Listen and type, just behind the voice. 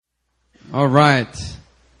All right.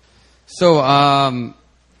 So, I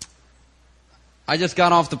just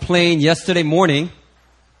got off the plane yesterday morning,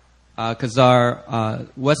 cause our,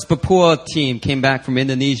 West Papua team came back from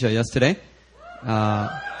Indonesia yesterday. We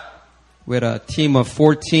had a team of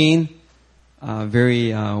 14,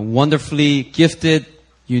 very, wonderfully gifted,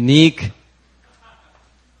 unique,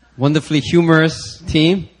 wonderfully humorous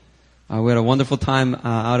team. We had a wonderful time,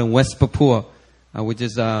 out in West Papua, which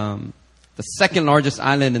is, the second largest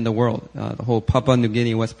island in the world. The whole Papua New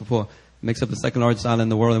Guinea, West Papua makes up the second largest island in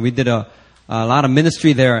the world. And we did a lot of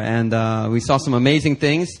ministry there, and we saw some amazing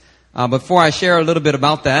things. Before I share a little bit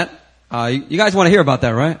about that, you guys want to hear about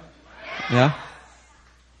that, right? Yeah?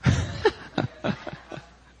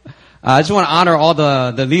 I just want to honor all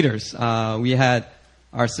the leaders. We had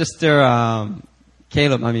our sister our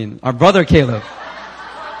brother Caleb.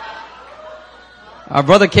 Our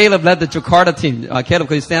brother Caleb led the Jakarta team. Caleb,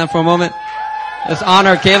 could you stand for a moment? Let's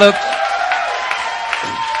honor Caleb.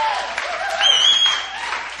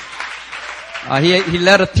 He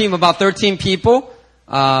led a team of about 13 people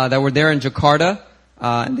that were there in Jakarta,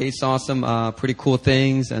 and they saw some pretty cool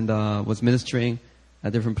things and was ministering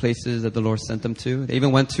at different places that the Lord sent them to. They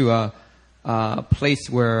even went to a place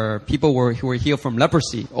where people who were healed from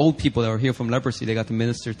leprosy, old people that were healed from leprosy. They got to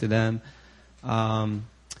minister to them.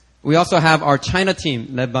 We also have our China team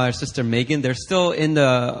led by our sister Megan. They're still in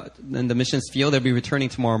the missions field. They'll be returning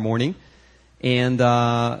tomorrow morning. And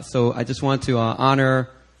so I just want to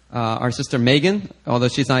honor our sister Megan. Although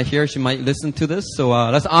she's not here, she might listen to this. So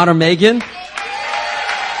let's honor Megan.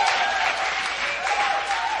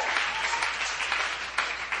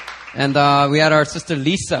 And we had our sister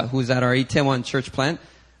Lisa, who's at our Itaewon church plant.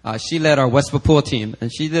 She led our West Papua team,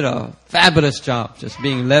 and she did a fabulous job, just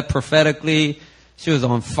being led prophetically. She was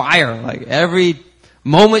on fire. Like every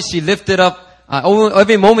moment she lifted up,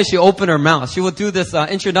 every moment she opened her mouth, she would do this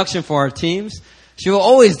introduction for our teams. She would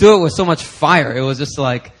always do it with so much fire. It was just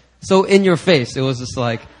like so in your face. It was just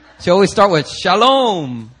like she always start with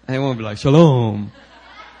shalom, and everyone would be like shalom,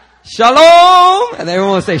 shalom, and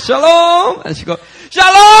everyone would say shalom, and she go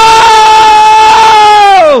shalom.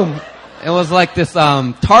 It was like this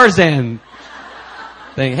Tarzan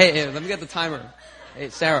thing. Hey, let me get the timer. Hey,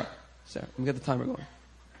 Sarah, let me get the timer going.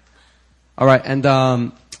 All right, and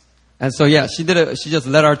so yeah, she did it. She just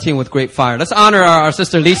led our team with great fire. Let's honor our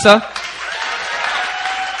sister Lisa.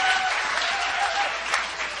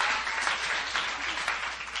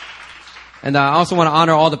 And I also want to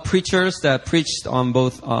honor all the preachers that preached on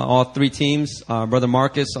both all three teams. Brother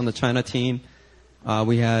Marcus on the China team.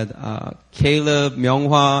 We had Caleb,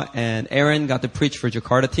 Myunghwa, and Aaron got to preach for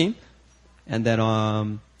Jakarta team. And then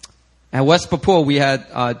at West Papua, we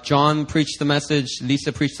had John preach the message,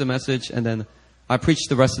 Lisa preached the message, and then I preached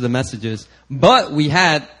the rest of the messages. But we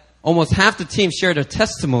had almost half the team share their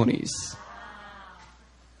testimonies.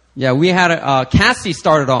 Yeah, we had Cassie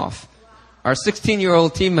started off, our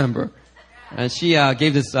 16-year-old team member. And she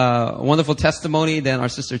gave this wonderful testimony. Then our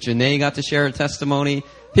sister Janae got to share her testimony.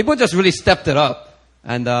 People just really stepped it up.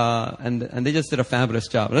 And they just did a fabulous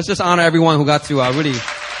job. Let's just honor everyone who got to really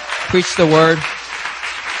preach the word.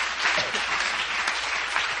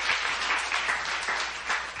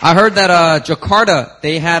 I heard that Jakarta,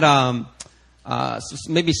 they had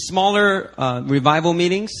maybe smaller revival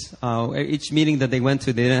meetings. Each meeting that they went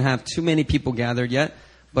to, they didn't have too many people gathered yet.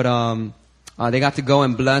 But they got to go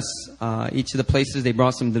and bless each of the places. They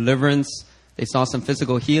brought some deliverance. They saw some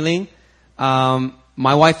physical healing.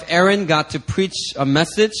 My wife Erin got to preach a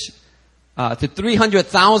message to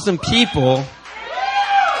 300,000 people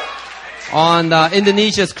on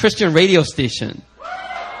Indonesia's Christian radio station.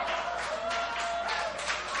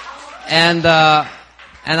 And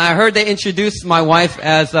I heard they introduced my wife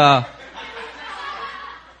as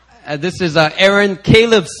this is Aaron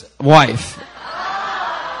Caleb's wife.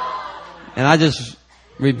 And I just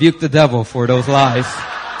rebuked the devil for those lies.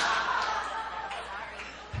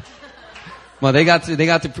 Well, she got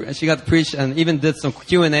to preach and even did some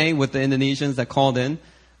Q&A with the Indonesians that called in.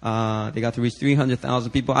 They got to reach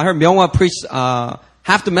 300,000 people. I heard Myunghwa preach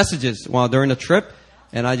half the messages while during the trip.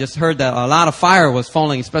 And I just heard that a lot of fire was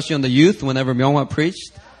falling, especially on the youth whenever Myunghwa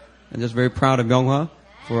preached. I'm just very proud of Myunghwa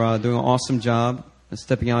for doing an awesome job and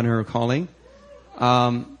stepping out in her calling.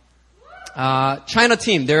 China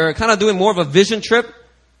team, they're kind of doing more of a vision trip.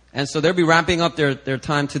 And so they'll be wrapping up their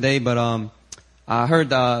time today. But I heard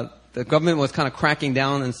the government was kind of cracking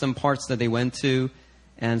down in some parts that they went to.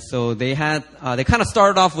 And so they kind of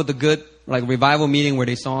started off with a good like revival meeting where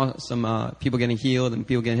they saw some people getting healed and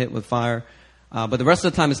people getting hit with fire. But the rest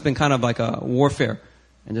of the time it's been kind of like a warfare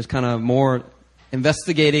and just kind of more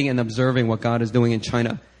investigating and observing what God is doing in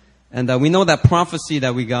China. And we know that prophecy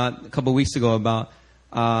that we got a couple of weeks ago about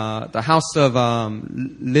the House of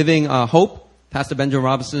Living Hope, Pastor Benjamin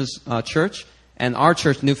Robinson's church, and our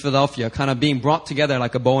church, New Philadelphia, kind of being brought together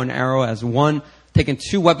like a bow and arrow as one, taking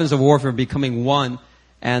two weapons of warfare, becoming one.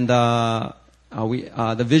 And the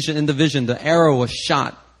vision, the arrow was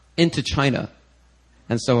shot into China.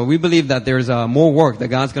 And so we believe that there's more work that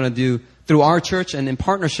God's going to do through our church and in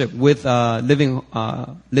partnership with Living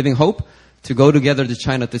Hope to go together to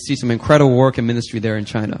China to see some incredible work and ministry there in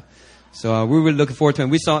China. So we're really looking forward to it.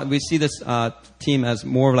 We see this team as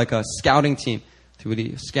more of like a scouting team to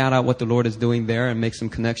really scout out what the Lord is doing there and make some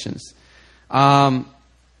connections. To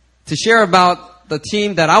share about the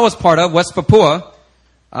team that I was part of, West Papua,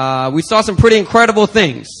 we saw some pretty incredible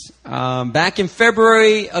things. Back in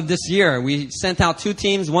February of this year, we sent out two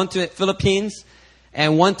teams, one to Philippines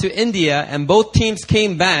and one to India, and both teams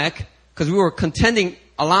came back because we were contending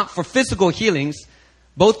a lot for physical healings.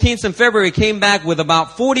 Both teams in February came back with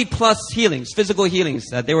about 40 plus healings, physical healings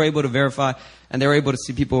that they were able to verify, and they were able to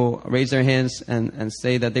see people raise their hands and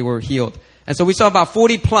say that they were healed. And so we saw about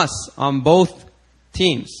 40 plus on both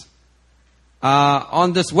teams.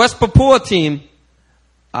 On this West Papua team,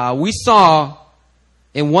 we saw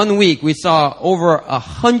in 1 week, we saw over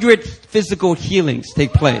 100 physical healings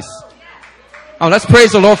take place. Oh, let's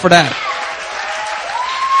praise the Lord for that.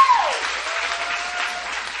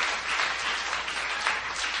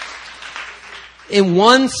 In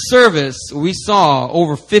one service, we saw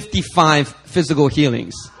over 55 physical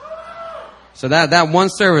healings. So that one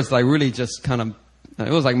service, like really just kind of,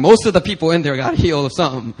 it was like most of the people in there got healed of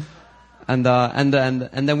something. And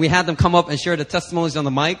then we had them come up and share the testimonies on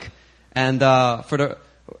the mic. And,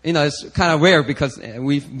 it's kind of rare because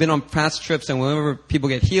we've been on past trips, and whenever people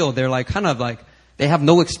get healed, they're like kind of like, they have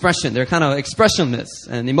no expression. They're kind of expressionless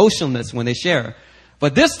and emotionless when they share.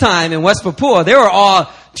 But this time in West Papua, they were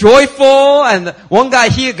all joyful, and one guy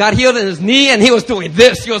got healed in his knee, and he was doing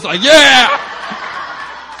this. He was like, yeah!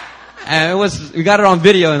 And we got it on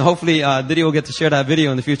video, and hopefully Diddy will get to share that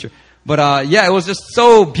video in the future. But it was just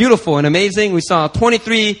so beautiful and amazing. We saw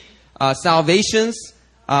 23 salvations.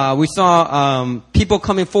 We saw people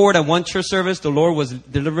coming forward at one church service. The Lord was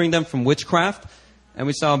delivering them from witchcraft. And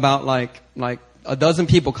we saw about like a dozen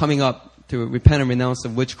people coming up to repent and renounce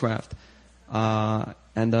of witchcraft.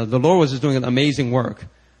 And the Lord was just doing an amazing work.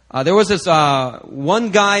 There was this one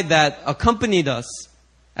guy that accompanied us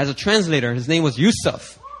as a translator. His name was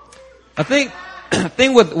Yusuf. I think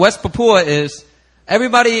thing with West Papua is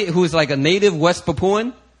everybody who's like a native West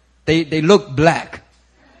Papuan, they look black.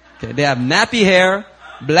 Okay, they have nappy hair,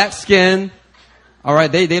 black skin. All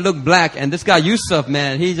right, they look black. And this guy Yusuf,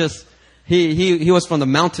 man, he was from the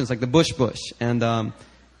mountains, like the bush, and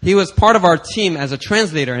he was part of our team as a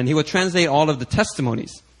translator, and he would translate all of the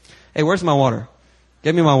testimonies. Hey, where's my water?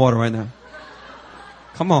 Get me my water right now.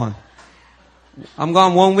 Come on. I'm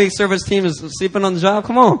gone 1 week. Service team is sleeping on the job.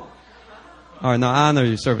 Come on. All right, no, I know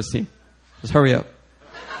your service team. Just hurry up.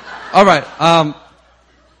 All right.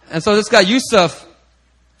 And so this guy Yusuf,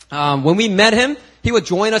 when we met him, he would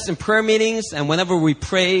join us in prayer meetings, and whenever we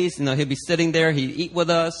praise, he'd be sitting there. He'd eat with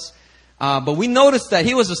us. But we noticed that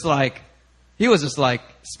he was just like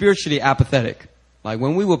spiritually apathetic. Like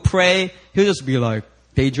when we would pray, he would just be like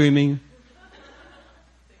daydreaming.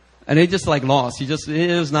 And he just like lost. He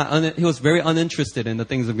was very uninterested in the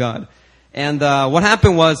things of God. And what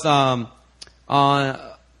happened was on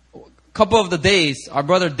a couple of the days, our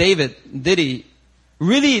brother Diddy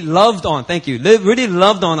really loved on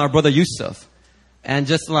our brother Yusuf. And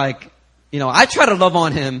just like, I try to love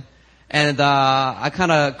on him. And I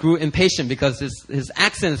kind of grew impatient because his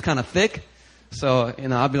accent is kind of thick. So,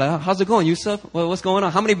 I'll be like, how's it going, Yusuf? What's going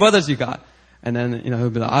on? How many brothers you got? And then, he'll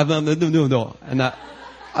be like, no. And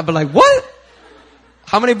I'll be like, what?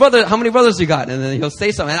 How many brothers you got? And then he'll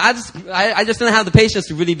say something. And I just didn't have the patience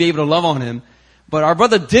to really be able to love on him. But our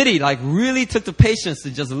brother Diddy, like, really took the patience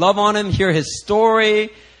to just love on him, hear his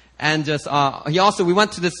story. And just, we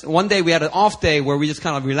went to this, one day we had an off day where we just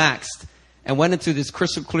kind of relaxed and went into this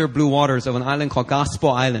crystal clear blue waters of an island called Gospel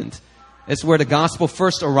Island. It's where the gospel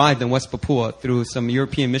first arrived in West Papua through some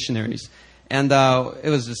European missionaries. And it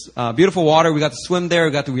was just beautiful water. We got to swim there.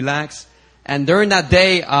 We got to relax. And during that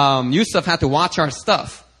day, Yusuf had to watch our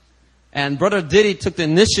stuff. And Brother Diddy took the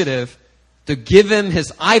initiative to give him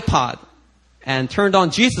his iPod and turned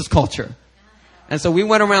on Jesus Culture. And so we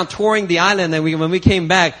went around touring the island, and when we came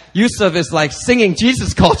back, Yusuf is like singing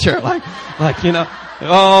Jesus Culture, like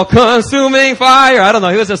oh, consuming fire. I don't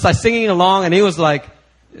know. He was just like singing along, and he was like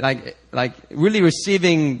really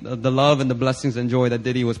receiving the love and the blessings and joy that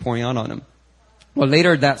Diddy was pouring out on him. Well,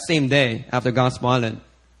 later that same day, after Gospel Island,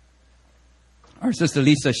 our sister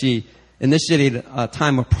Lisa, she initiated a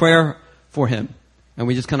time of prayer for him. And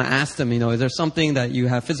we just kind of asked him, is there something that you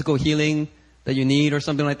have physical healing that you need or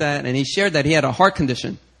something like that? And he shared that he had a heart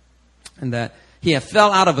condition and that he had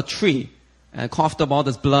fell out of a tree and coughed up all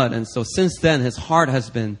this blood. And so since then, his heart has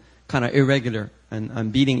been kind of irregular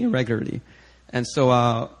and beating irregularly. And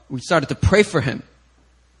so we started to pray for him.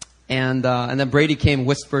 And then Brady came and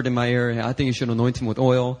whispered in my ear, I think you should anoint him with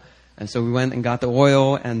oil. And so we went and got the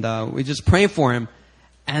oil and we just prayed for him.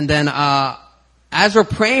 And then as we're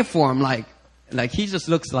praying for him, like he just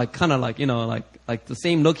looks like kind of like, like the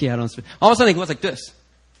same look he had on his face. All of a sudden he goes like this.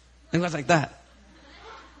 And he goes like that.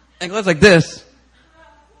 And he goes like this.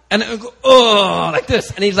 And then goes, like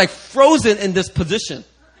this. And he's like frozen in this position.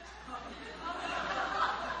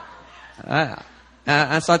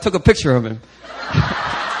 And so I took a picture of him.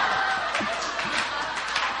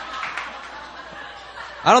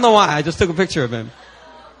 I don't know why. I just took a picture of him.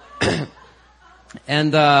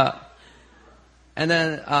 And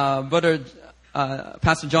then brother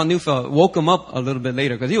Pastor John Neufeld woke him up a little bit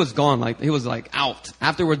later because he was gone, he was out.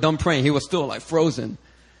 After we're done praying, he was still frozen.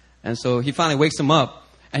 And so he finally wakes him up,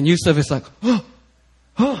 and Yusuf is like,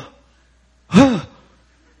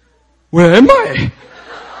 where am I?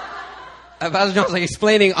 And Pastor John was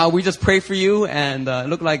explaining, we just prayed for you, and it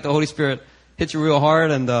looked like the Holy Spirit hit you real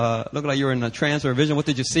hard, and looked like you were in a trance or a vision. What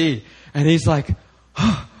did you see? And he's like,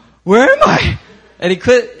 where am I? And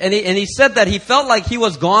he said that he felt like he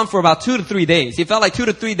was gone for about 2 to 3 days. He felt like 2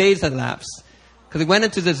 to 3 days had lapsed. Because he went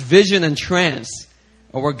into this vision and trance,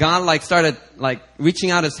 where God started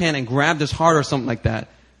reaching out his hand and grabbed his heart or something like that.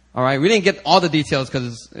 All right, we didn't get all the details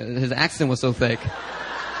because his accent was so thick.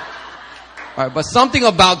 All right, but something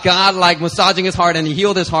about God massaging his heart and he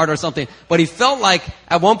healed his heart or something. But he felt like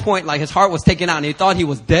at one point his heart was taken out and he thought he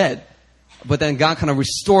was dead. But then God kind of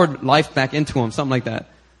restored life back into him, something like that.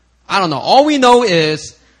 I don't know. All we know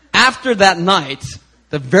is after that night,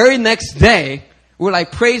 the very next day, we're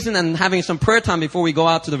praising and having some prayer time before we go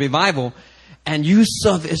out to the revival. And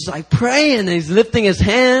Yusuf is praying and he's lifting his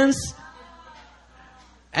hands.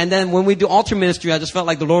 And then when we do altar ministry, I just felt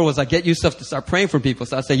like the Lord was get Yusuf to start praying for people.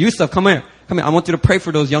 So I said, Yusuf, come here. I want you to pray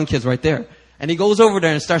for those young kids right there. And he goes over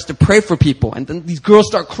there and starts to pray for people. And then these girls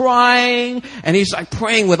start crying and he's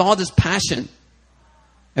praying with all this passion.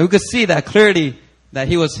 And we could see that clearly that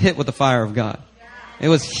he was hit with the fire of God. It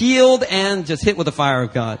was healed and just hit with the fire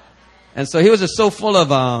of God. And so he was just so full of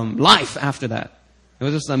life after that. It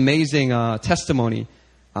was just an amazing testimony,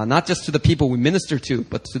 not just to the people we ministered to,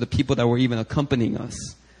 but to the people that were even accompanying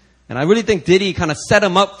us. And I really think Diddy kind of set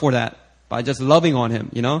him up for that by just loving on him,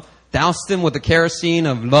 doused him with the kerosene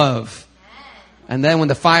of love. And then when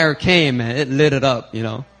the fire came, man, it lit it up,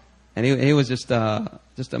 And he was just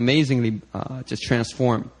amazingly just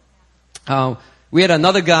transformed. We had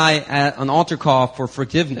another guy at an altar call for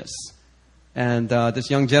forgiveness. And this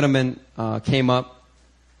young gentleman came up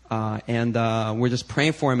and we're just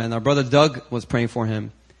praying for him. And our brother Doug was praying for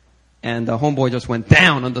him. And the homeboy just went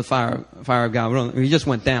down under the fire of God. He just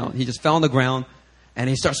went down. He just fell on the ground. And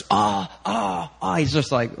he starts, he's just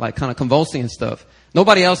kind of convulsing and stuff.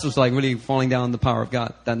 Nobody else was really falling down in the power of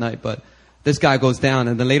God that night. But this guy goes down.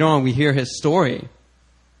 And then later on we hear his story.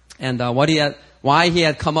 And why he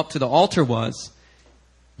had come up to the altar was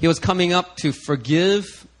he was coming up to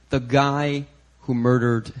forgive the guy who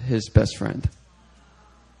murdered his best friend.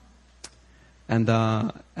 And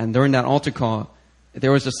during that altar call, there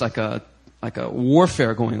was just like a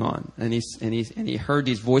warfare going on, and he heard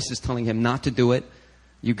these voices telling him not to do it.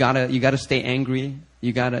 You gotta stay angry.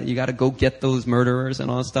 You gotta go get those murderers and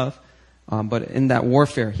all that stuff. But in that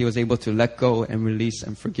warfare, he was able to let go and release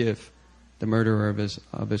and forgive the murderer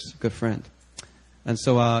of his good friend. And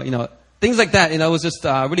so things like that. It was just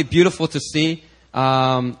really beautiful to see.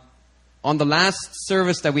 On the last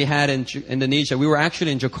service that we had in Indonesia, we were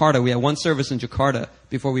actually in Jakarta. We had one service in Jakarta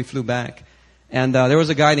before we flew back. And there was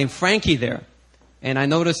a guy named Frankie there. And I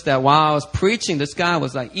noticed that while I was preaching, this guy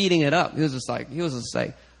was eating it up. He was just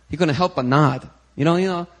he couldn't help but nod.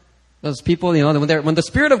 Those people, when the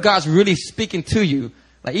Spirit of God's really speaking to you,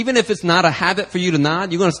 even if it's not a habit for you to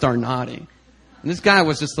nod, you're going to start nodding. And this guy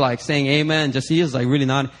was just saying amen. He was really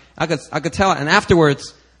nodding. I could tell. And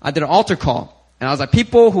afterwards, I did an altar call. And I was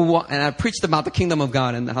and I preached about the kingdom of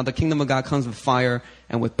God and how the kingdom of God comes with fire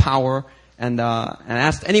and with power. And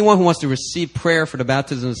asked anyone who wants to receive prayer for the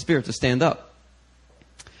baptism of the Spirit to stand up.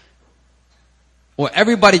 Well,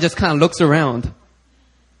 everybody just kind of looks around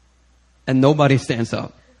and nobody stands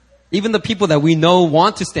up. Even the people that we know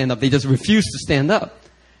want to stand up, they just refuse to stand up.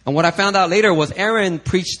 And what I found out later was Erin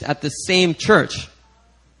preached at the same church.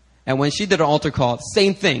 And when she did an altar call,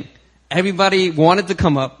 same thing. Everybody wanted to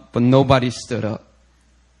come up, but nobody stood up.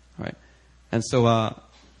 Right? And so, I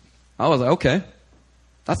was like, okay,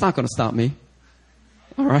 that's not going to stop me.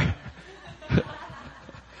 All right.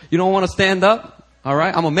 You don't want to stand up? All right.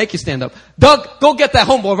 I'm going to make you stand up. Doug, go get that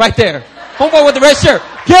homeboy right there. Homeboy with the red shirt.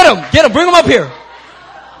 Get him, bring him up here.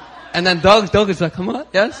 And then Doug is like, come on,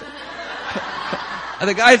 yes. And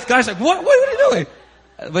the guy's like, what are you doing?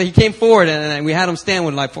 But he came forward and we had him stand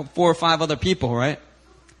with like 4 or 5 other people, right?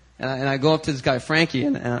 And I go up to this guy, Frankie,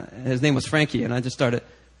 and his name was Frankie, and I just started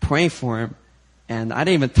praying for him. And I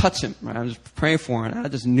didn't even touch him, right? I was just praying for him. And I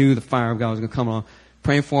just knew the fire of God was going to come on.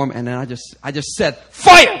 Praying for him, and then I just said,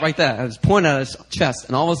 fire! Right there. I was pointing at his chest,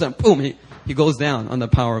 and all of a sudden, boom, he goes down on the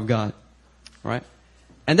power of God. Right?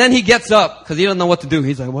 And then he gets up, because he doesn't know what to do.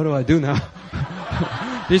 He's like, what do I do now?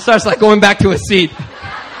 He starts like going back to his seat.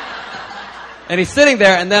 And he's sitting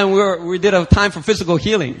there, and then we did a time for physical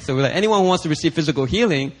healing. So we're like, anyone who wants to receive physical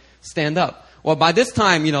healing, stand up. Well, by this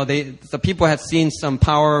time, the people had seen some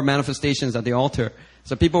power manifestations at the altar.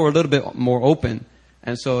 So people were a little bit more open.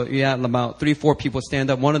 And so you had about 3 or 4 people stand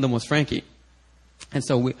up. One of them was Frankie. And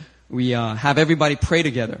so we have everybody pray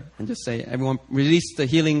together and just say, everyone release the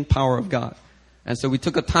healing power of God. And so we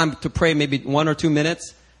took a time to pray, maybe 1 or 2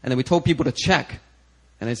 minutes, and then we told people to check.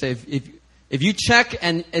 And I say, if you check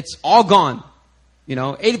and it's all gone,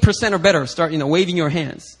 80% or better, start, waving your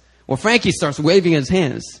hands. Well, Frankie starts waving his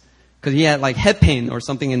hands because he had like head pain or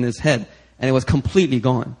something in his head, and it was completely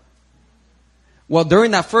gone. Well,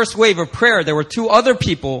 during that first wave of prayer, there were 2 other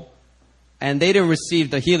people, and they didn't receive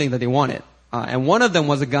the healing that they wanted. And one of them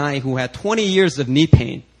was a guy who had 20 years of knee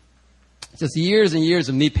pain. Just years and years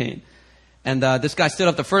of knee pain. And this guy stood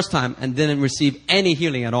up the first time and didn't receive any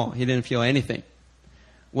healing at all. He didn't feel anything.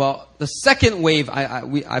 Well, the second wave,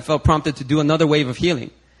 I felt prompted to do another wave of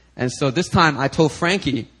healing. And so this time I told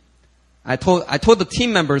Frankie, I told the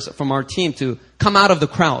team members from our team to come out of the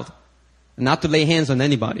crowd and not to lay hands on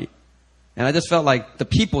anybody. And I just felt like the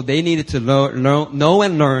people, they needed to know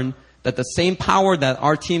and learn that the same power that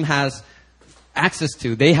our team has access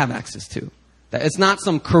to, they have access to. That it's not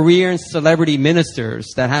some Korean celebrity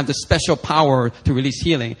ministers that have the special power to release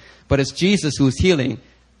healing, but it's Jesus who is healing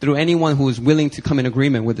through anyone who is willing to come in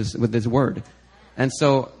agreement with this word. And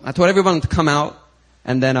so I told everyone to come out,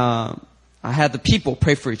 and then I had the people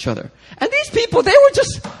pray for each other. And these people, they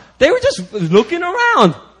were just looking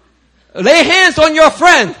around. Lay hands on your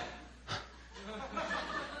friend.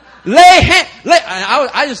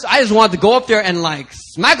 I just wanted to go up there and like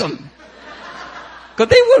smack them. Cause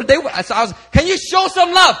they were, so can you show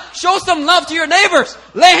some love? Show some love to your neighbors.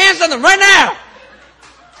 Lay hands on them right now.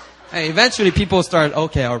 Hey, eventually people start,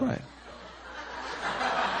 okay, alright.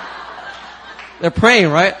 They're praying,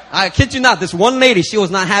 right? I kid you not, this one lady, she was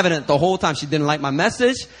not having it the whole time. She didn't like my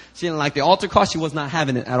message. She didn't like the altar call. She was not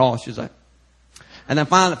having it at all. She was like, and then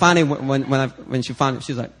finally when she found it,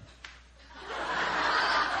 she was like,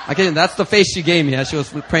 that's the face she gave me as she was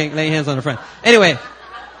praying, laying hands on her friend. Anyway,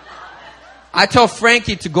 I told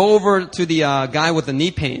Frankie to go over to the guy with the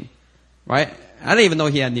knee pain, right? I didn't even know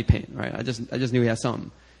he had knee pain, right? I just knew he had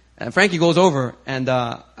something. And Frankie goes over, and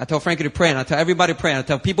I tell Frankie to pray, and I tell everybody to pray, and I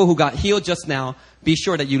tell people who got healed just now, be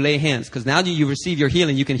sure that you lay hands, because now that you receive your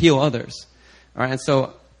healing, you can heal others. All right, and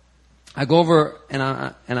so I go over,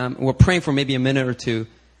 and we're praying for maybe a minute or two,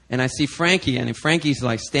 and I see Frankie, and Frankie's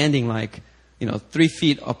like standing like 3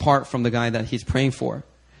 feet apart from the guy that he's praying for.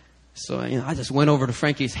 So, I just went over to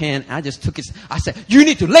Frankie's hand. I just took I said, you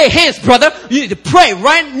need to lay hands, brother. You need to pray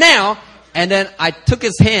right now. And then I took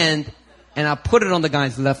his hand and I put it on the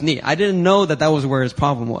guy's left knee. I didn't know that was where his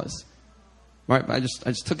problem was. Right? But I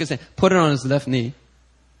just took his hand, put it on his left knee.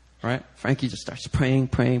 Right? Frankie just starts praying.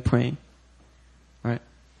 Right?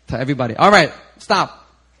 To everybody. All right, stop.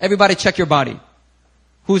 Everybody check your body.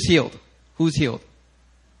 Who's healed?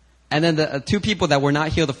 And then the 2 people that were not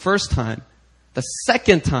healed the first time, the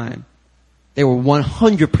second time, they were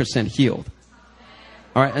 100% healed.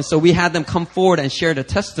 All right. And so we had them come forward and share their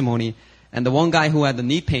testimony. And the one guy who had the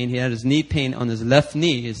knee pain, he had his knee pain on his left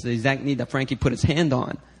knee. It's the exact knee that Frankie put his hand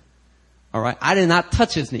on. All right. I did not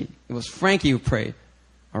touch his knee. It was Frankie who prayed.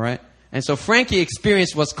 All right. And so Frankie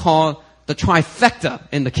experienced what's called the trifecta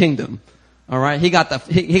in the kingdom. All right. He got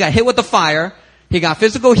hit with the fire. He got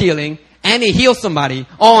physical healing, and he healed somebody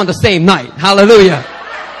all on the same night. Hallelujah.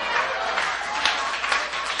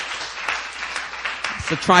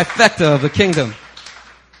 The trifecta of the kingdom.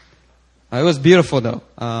 It was beautiful though.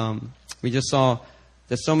 We just saw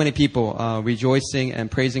there's so many people rejoicing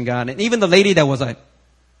and praising God. And even the lady that was like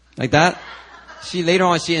that, later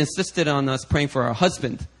on she insisted on us praying for her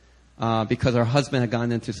husband because her husband had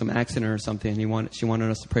gotten into some accident or something, and she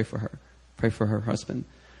wanted us to pray for her husband.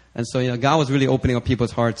 And so, God was really opening up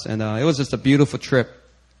people's hearts, and it was just a beautiful trip.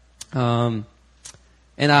 And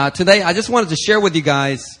today, I just wanted to share with you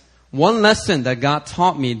guys one lesson that God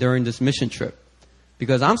taught me during this mission trip.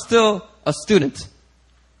 Because I'm still a student.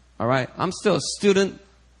 All right? I'm still a student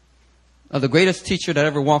of the greatest teacher that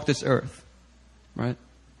ever walked this earth. Right?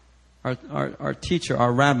 Our teacher,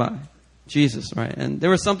 our rabbi, Jesus, right? And there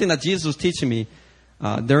was something that Jesus was teaching me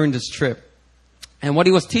during this trip. And what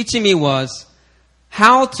he was teaching me was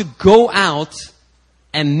how to go out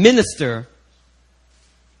and minister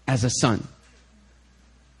as a son.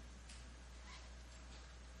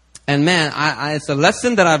 And man, it's a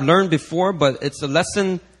lesson that I've learned before, but it's a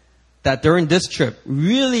lesson that during this trip,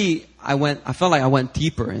 really, I felt like I went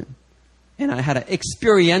deeper in. And I had an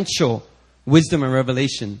experiential wisdom and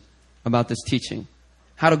revelation about this teaching.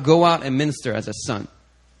 How to go out and minister as a son.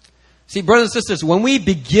 See, brothers and sisters, when we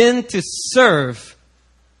begin to serve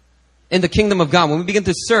in the kingdom of God, when we begin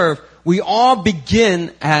to serve, we all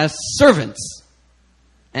begin as servants.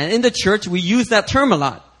 And in the church, we use that term a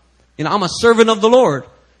lot. I'm a servant of the Lord.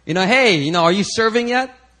 Hey, are you serving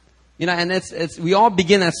yet? And we all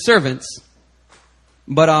begin as servants.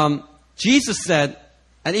 But Jesus said,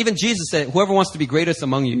 and even Jesus said, whoever wants to be greatest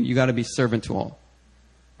among you, you got to be servant to all.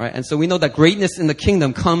 Right? And so we know that greatness in the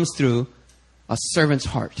kingdom comes through a servant's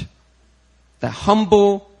heart. That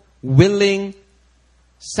humble, willing,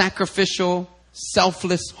 sacrificial,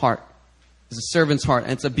 selfless heart is a servant's heart.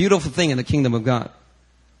 And it's a beautiful thing in the kingdom of God.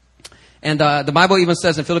 And the Bible even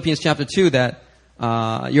says in Philippians chapter 2 that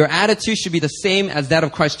your attitude should be the same as that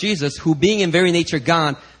of Christ Jesus, who being in very nature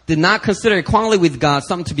God, did not consider equality with God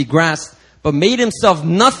something to be grasped, but made himself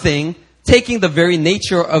nothing, taking the very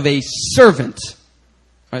nature of a servant.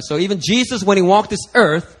 Right, so even Jesus, when he walked this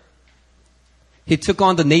earth, he took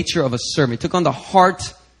on the nature of a servant. He took on the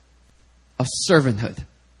heart of servanthood.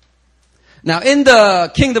 Now, in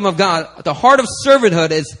the kingdom of God, the heart of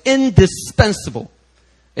servanthood is indispensable.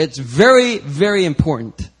 It's very, very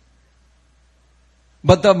important.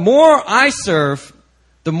 But the more I serve,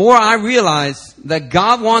 the more I realize that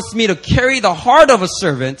God wants me to carry the heart of a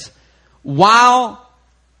servant while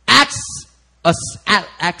accessing,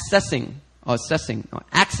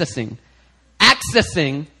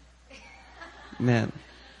 man.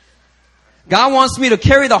 God wants me to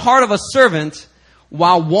carry the heart of a servant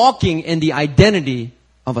while walking in the identity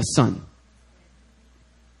of a son.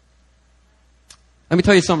 Let me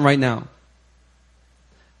tell you something right now.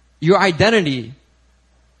 Your identity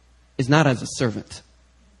is not as a servant.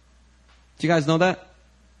 Do you guys know that?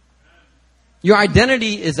 Your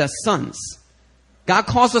identity is as sons. God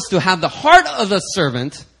calls us to have the heart of a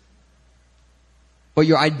servant, but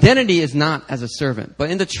your identity is not as a servant. But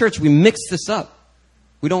in the church, we mix this up.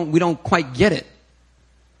 We don't quite get it.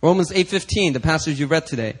 Romans 8:15, the passage you read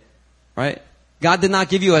today, right? God did not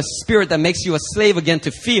give you a spirit that makes you a slave again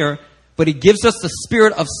to fear, but he gives us the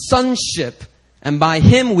spirit of sonship, and by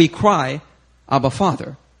him we cry, Abba,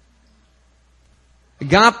 Father.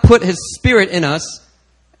 God put his spirit in us,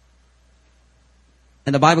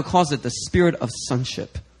 and the Bible calls it the spirit of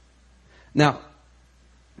sonship. Now,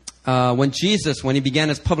 when he began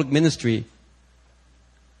his public ministry,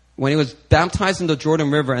 when he was baptized in the Jordan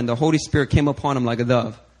River and the Holy Spirit came upon him like a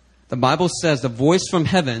dove, the Bible says the voice from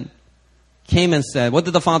heaven came and said, what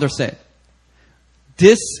did the Father say?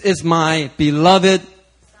 This is my beloved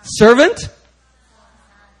servant?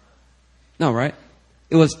 No, right?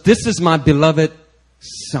 It was, this is my beloved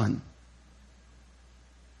son.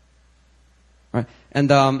 Right?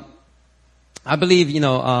 And I believe,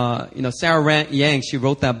 Sarah Yang, she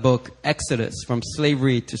wrote that book, Exodus, From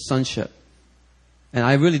Slavery to Sonship. And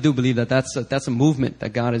I really do believe that that's a movement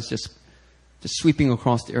that God is just sweeping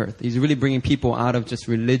across the earth. He's really bringing people out of just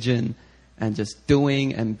religion and just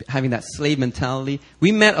doing and having that slave mentality.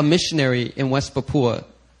 We met a missionary in West Papua.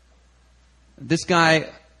 This guy,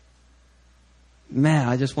 man,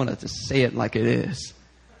 I just want to just say it like it is.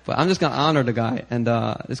 But I'm just going to honor the guy. And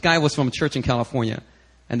this guy was from a church in California.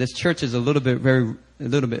 And this church is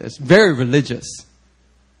it's very religious.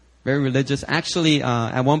 Very religious. Actually,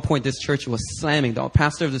 at one point, this church was slamming. The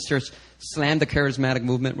pastor of this church slammed the charismatic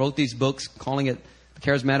movement, wrote these books calling it the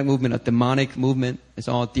charismatic movement a demonic movement. It's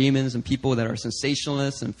all demons and people that are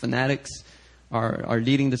sensationalists and fanatics are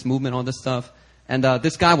leading this movement, all this stuff. And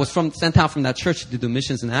this guy was sent out from that church to do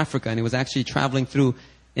missions in Africa. And he was actually traveling through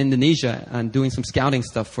Indonesia and doing some scouting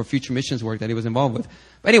stuff for future missions work that he was involved with.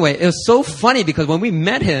 But anyway, it was so funny because when we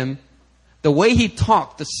met him, the way he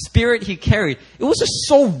talked, the spirit he carried, it was just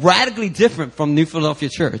so radically different from New Philadelphia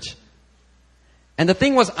Church. And the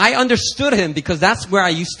thing was, I understood him because that's where I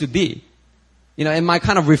used to be. In my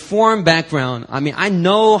kind of reform background, I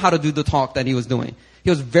know how to do the talk that he was doing. He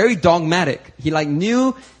was very dogmatic. He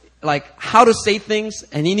knew how to say things,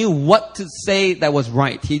 and he knew what to say that was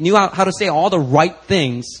right. He knew how to say all the right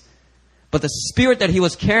things. But the spirit that he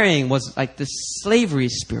was carrying was like this slavery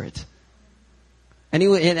spirit. And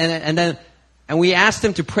we asked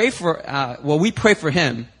him to pray for, we prayed for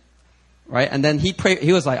him, right? And then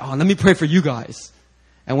he was like, let me pray for you guys.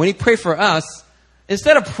 And when he prayed for us,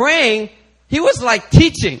 instead of praying, he was like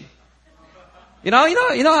teaching. You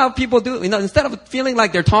know how people do, instead of feeling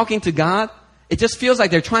like they're talking to God, it just feels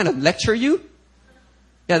like they're trying to lecture you.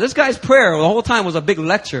 Yeah, this guy's prayer the whole time was a big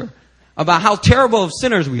lecture about how terrible of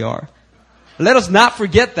sinners we are. Let us not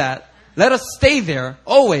forget that. Let us stay there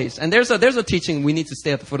always. And there's a teaching we need to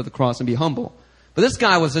stay at the foot of the cross and be humble. But this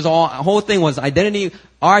guy was whole thing was identity.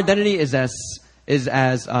 Our identity is as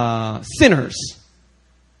sinners,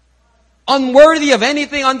 unworthy of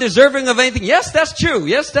anything, undeserving of anything. Yes, that's true.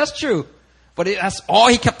 Yes, that's true. But that's all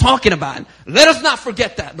he kept talking about. Let us not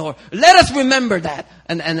forget that, Lord. Let us remember that.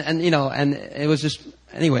 And it was just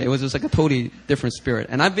like a totally different spirit.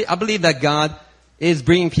 And I believe that God is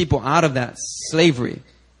bringing people out of that slavery,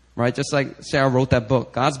 right? Just like Sarah wrote that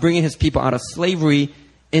book. God's bringing his people out of slavery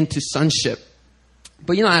into sonship.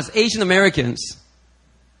 But as Asian Americans,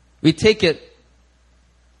 we take it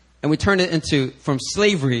and we turn it into from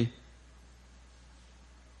slavery,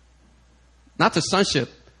 not to sonship,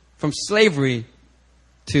 from slavery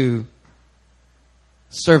to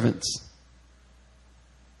servants.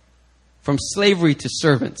 From slavery to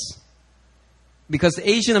servants. Because the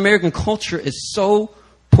Asian American culture is so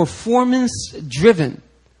performance driven.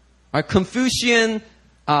 Our Confucian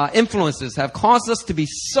influences have caused us to be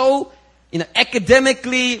so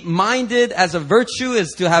academically minded. As a virtue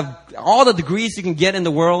is to have all the degrees you can get in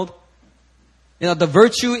the world. The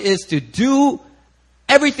virtue is to do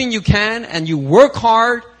everything you can, and you work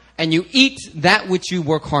hard, and you eat that which you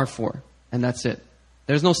work hard for. And that's it.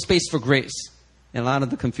 There's no space for grace in a lot of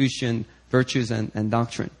the Confucian virtues and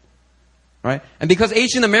doctrine. Right? And because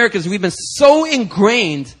Asian Americans, we've been so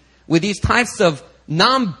ingrained with these types of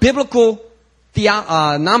non-biblical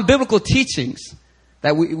teachings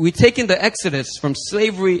that we taken the exodus from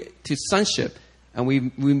slavery to sonship, and we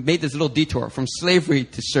made this little detour from slavery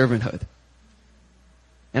to servanthood.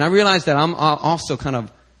 And I realized that I'm also kind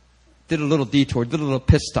of did a little detour, did a little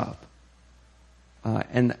pit stop.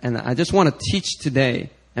 And I just want to teach today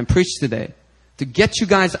and preach today to get you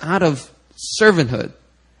guys out of servanthood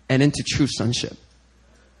and into true sonship.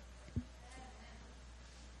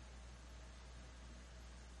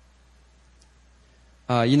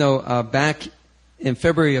 Back in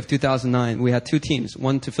February of 2009, we had two teams,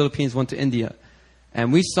 one to Philippines, one to India.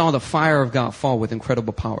 And we saw the fire of God fall with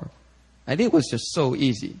incredible power. And it was just so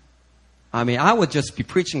easy. I mean, I would just be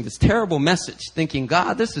preaching this terrible message, thinking,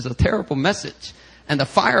 God, this is a terrible message. And the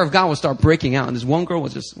fire of God would start breaking out. And this one girl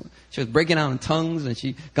she was breaking out in tongues, and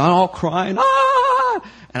she got all crying, ah!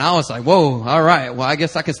 And I was like, whoa, all right, well, I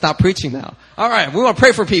guess I can stop preaching now. All right, we want to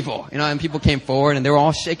pray for people. And people came forward, and they were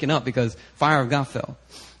all shaken up because fire of God fell.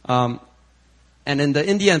 And in the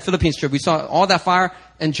India and Philippines trip, we saw all that fire.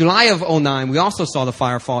 In July of 2009, we also saw the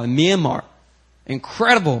fire fall in Myanmar.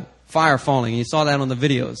 Incredible fire falling. You saw that on the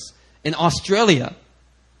videos. In Australia,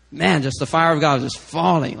 man, just the fire of God was just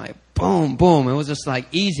falling, like boom, boom. It was just like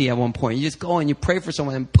easy at one point. You just go and you pray for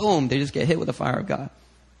someone, and boom, they just get hit with the fire of God.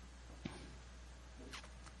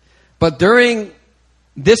 But during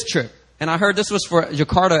this trip, and I heard this was for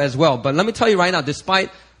Jakarta as well, but let me tell you right now, despite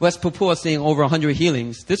West Papua seeing over 100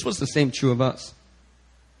 healings, this was the same true of us.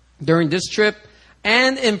 During this trip,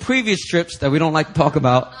 and in previous trips that we don't like to talk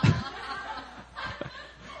about,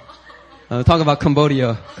 talk about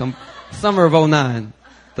Cambodia, summer of 2009,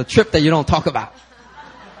 the trip that you don't talk about.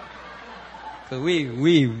 So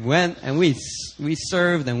we went and we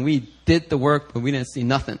served and we did the work, but we didn't see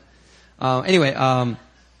nothing.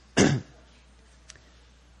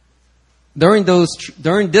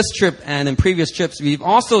 During this trip and in previous trips, we've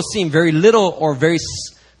also seen very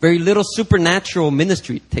little supernatural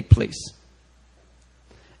ministry take place.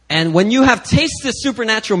 And when you have tasted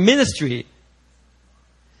supernatural ministry,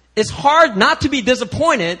 it's hard not to be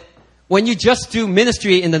disappointed when you just do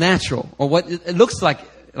ministry in the natural, or what it looks like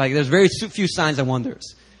there's very few signs and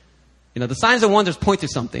wonders. The signs and wonders point to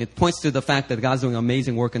something. It points to the fact that God's doing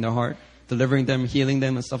amazing work in their heart, delivering them, healing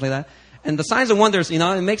them, and stuff like that. And the signs and wonders,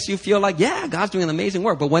 it makes you feel like, yeah, God's doing an amazing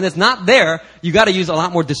work. But when it's not there, you got to use a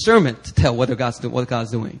lot more discernment to tell what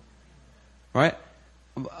God's doing, right?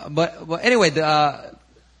 But anyway,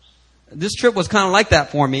 this trip was kind of like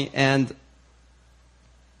that for me. And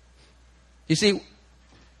you see,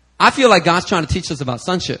 I feel like God's trying to teach us about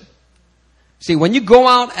sonship. See, when you go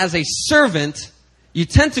out as a servant, you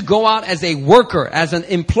tend to go out as a worker, as an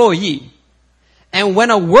employee. And when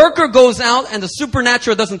a worker goes out and the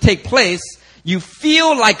supernatural doesn't take place, you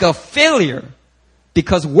feel like a failure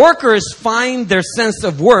because workers find their sense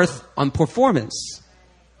of worth on performance.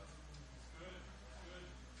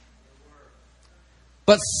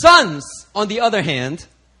 But sons, on the other hand,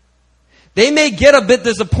 they may get a bit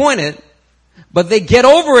disappointed, but they get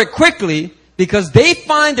over it quickly because they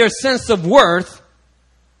find their sense of worth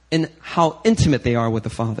in how intimate they are with the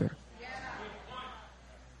Father.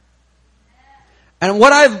 And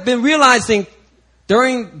what I've been realizing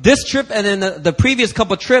during this trip and in the previous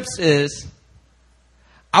couple trips is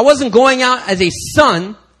I wasn't going out as a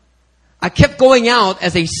son. I kept going out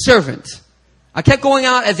as a servant. I kept going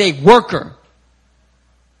out as a worker.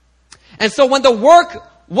 And so when the work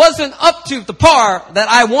wasn't up to the par that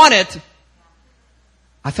I wanted,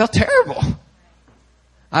 I felt terrible.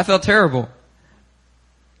 I felt terrible.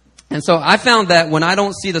 And so I found that when I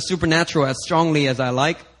don't see the supernatural as strongly as I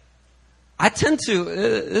like, I tend to,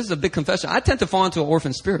 this is a big confession, I tend to fall into an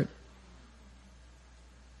orphan spirit.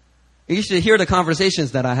 You should hear the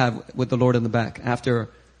conversations that I have with the Lord in the back after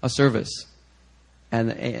a service.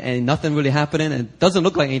 And nothing really happening. And it doesn't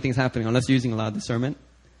look like anything's happening unless you're using a lot of discernment.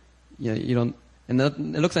 You don't, and it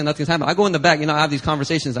looks like nothing's happening. I go in the back, I have these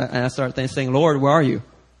conversations and I start saying, Lord, where are you?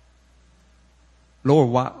 Lord,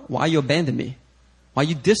 why you abandon me? Why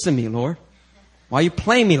you dissing me, Lord? Why you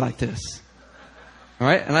playing me like this? All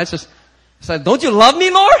right? And I just said, don't you love me,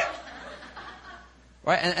 Lord?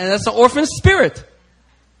 Right? And that's an orphan spirit.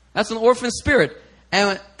 That's an orphan spirit.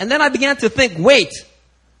 And then I began to think, wait,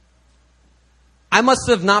 I must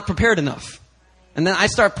have not prepared enough. And then I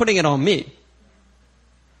start putting it on me.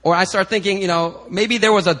 Or I start thinking, maybe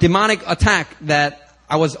there was a demonic attack that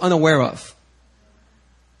I was unaware of.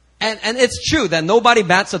 And it's true that nobody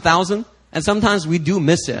bats 1,000. And sometimes we do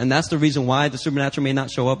miss it. And that's the reason why the supernatural may not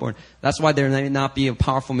show up. Or that's why there may not be a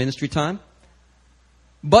powerful ministry time.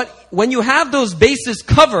 But when you have those bases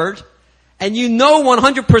covered, and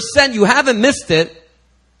 100% you haven't missed it,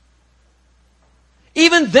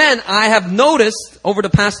 even then I have noticed over the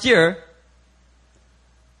past year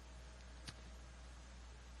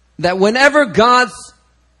that whenever God's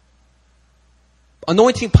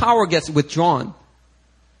anointing power gets withdrawn,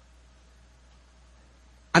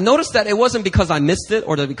 I noticed that it wasn't because I missed it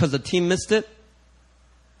or because the team missed it.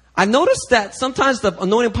 I noticed that sometimes the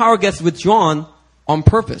anointing power gets withdrawn on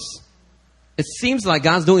purpose. It seems like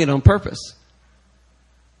God's doing it on purpose.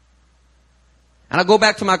 And I go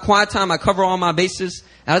back to my quiet time, I cover all my bases,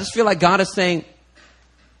 and I just feel like God is saying,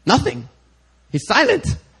 nothing. He's silent.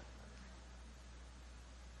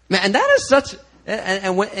 Man, and that is such,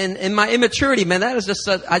 and in my immaturity, man, that is just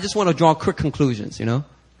such, I just want to draw quick conclusions, And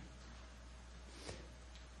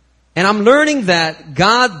I'm learning that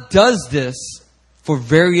God does this for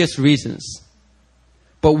various reasons.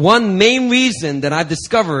 But one main reason that I've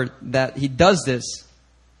discovered that He does this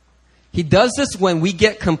when we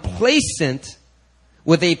get complacent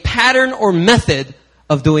with a pattern or method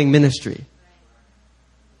of doing ministry.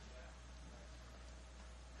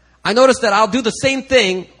 I notice that I'll do the same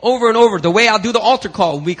thing over and over. The way I'll do the altar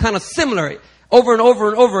call will be kind of similar over and over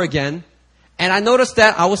and over again. And I noticed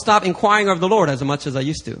that I will stop inquiring of the Lord as much as I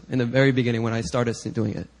used to in the very beginning when I started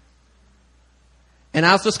doing it. And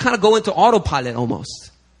I'll just kind of go into autopilot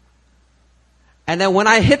almost. And then when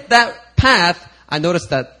I hit that path, I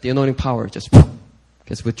noticed that the anointing power just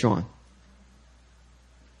gets withdrawn.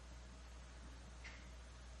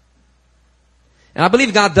 And I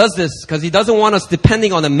believe God does this because He doesn't want us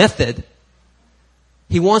depending on a method.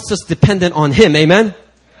 He wants us dependent on Him. Amen?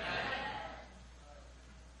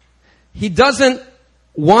 He doesn't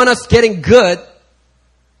want us getting good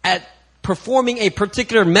at performing a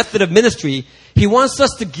particular method of ministry. He wants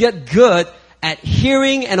us to get good at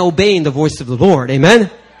hearing and obeying the voice of the Lord.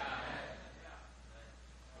 Amen?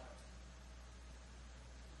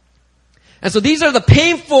 And so these are the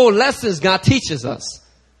painful lessons God teaches us.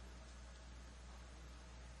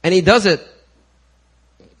 And He does it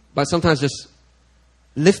by sometimes just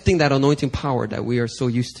lifting that anointing power that we are so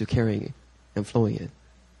used to carrying and flowing in.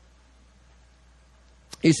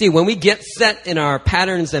 You see, when we get set in our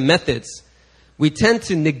patterns and methods, we tend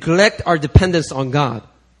to neglect our dependence on God.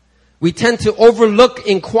 We tend to overlook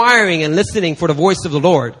inquiring and listening for the voice of the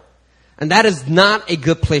Lord. And that is not a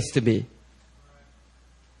good place to be.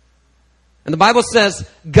 And the Bible says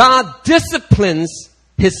God disciplines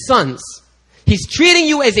His sons. He's treating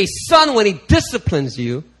you as a son when He disciplines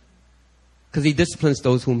you because He disciplines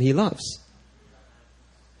those whom He loves.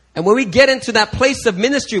 And when we get into that place of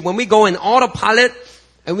ministry, when we go in autopilot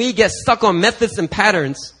and we get stuck on methods and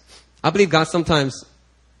patterns, I believe God sometimes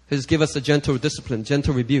He'll give us a gentle discipline,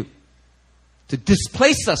 gentle rebuke, to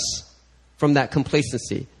displace us from that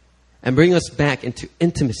complacency and bring us back into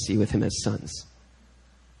intimacy with Him as sons.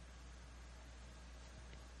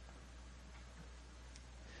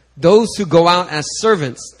 Those who go out as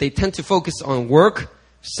servants, they tend to focus on work,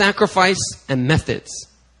 sacrifice, and methods.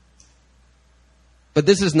 But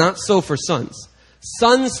this is not so for sons.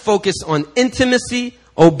 Sons focus on intimacy,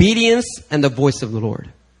 obedience, and the voice of the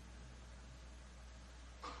Lord.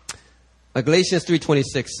 Galatians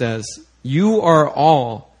 3:26 says, "You are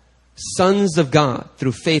all sons of God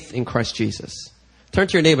through faith in Christ Jesus." Turn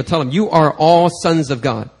to your neighbor, tell him, "You are all sons of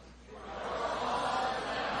God."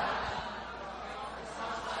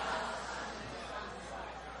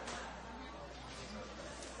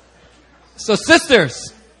 So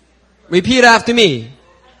sisters, repeat after me.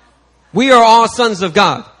 We are all sons of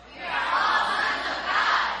God.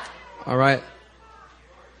 All right.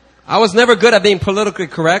 I was never good at being politically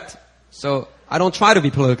correct, so I don't try to be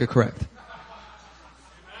politically correct.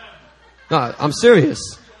 No, I'm serious.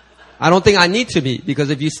 I don't think I need to be, because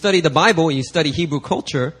if you study the Bible and you study Hebrew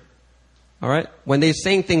culture, all right, when they're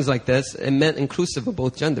saying things like this, it meant inclusive of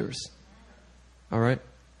both genders. All right.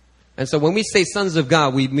 And so when we say sons of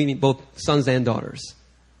God, we mean both sons and daughters.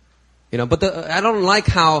 But I don't like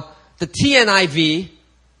how the TNIV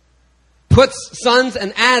puts sons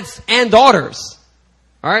and adds and daughters.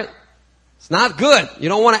 All right? It's not good. You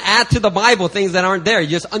don't want to add to the Bible things that aren't there. You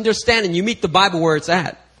just understand and you meet the Bible where it's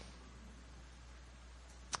at.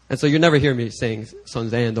 And so you never hear me saying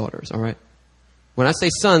sons and daughters, all right? When I say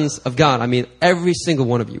sons of God, I mean every single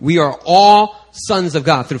one of you. We are all sons of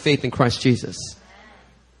God through faith in Christ Jesus.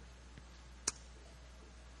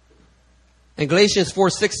 And Galatians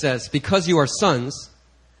 4:6 says, "Because you are sons,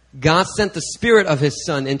 God sent the Spirit of His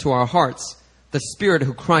Son into our hearts, the Spirit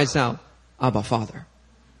who cries out, Abba, Father."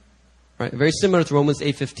 Right? Very similar to Romans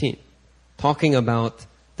 8:15, talking about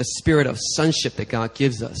the spirit of sonship that God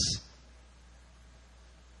gives us.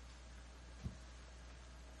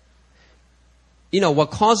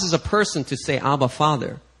 What causes a person to say Abba,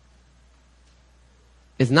 Father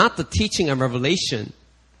is not the teaching and revelation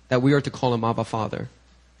that we are to call Him Abba, Father.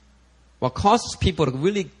 What causes people to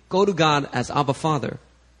really go to God as Abba, Father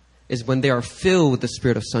is when they are filled with the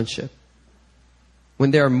spirit of sonship.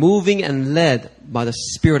 When they are moving and led by the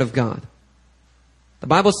Spirit of God. The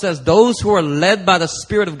Bible says those who are led by the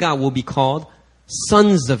Spirit of God will be called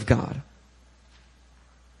sons of God.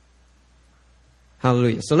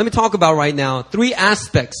 Hallelujah. So let me talk about right now 3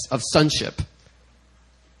 aspects of sonship.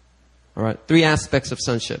 All right, 3 aspects of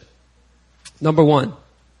sonship. Number 1.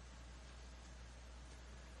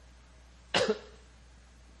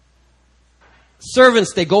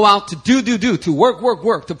 Servants, they go out to do, to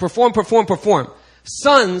work, to perform.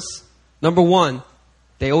 Sons, number 1,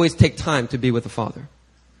 they always take time to be with the Father.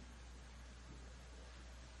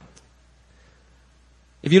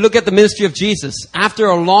 If you look at the ministry of Jesus, after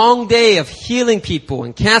a long day of healing people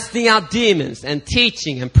and casting out demons and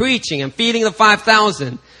teaching and preaching and feeding the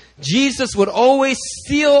 5,000, Jesus would always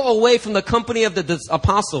steal away from the company of the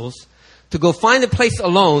apostles to go find a place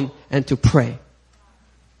alone and to pray.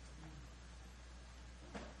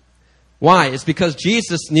 Why? It's because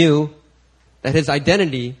Jesus knew that His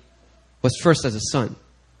identity was first as a son.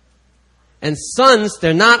 And sons,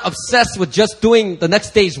 they're not obsessed with just doing the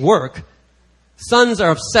next day's work. Sons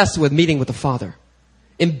are obsessed with meeting with the Father,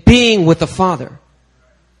 in being with the Father.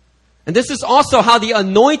 And this is also how the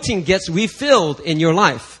anointing gets refilled in your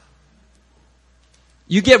life.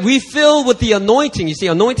 You get refilled with the anointing. You see,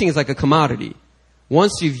 anointing is like a commodity.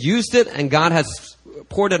 Once you've used it and God has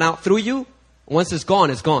poured it out through you, once it's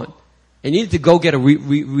gone, it's gone. And you need to go get a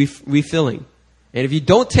refilling. And if you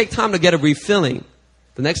don't take time to get a refilling,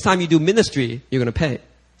 the next time you do ministry, you're going to pay.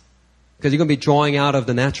 Because you're going to be drawing out of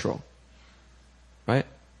the natural. Right?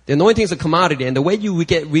 The anointing is a commodity. And the way you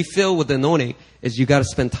get refilled with the anointing is you got to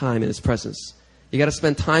spend time in His presence. You got to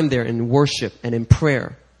spend time there in worship and in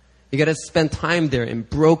prayer. You got to spend time there in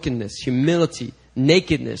brokenness, humility,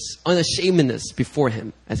 nakedness, unashamedness before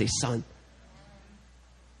Him as a son.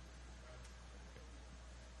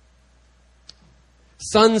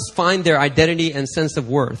 Sons find their identity and sense of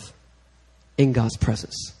worth in God's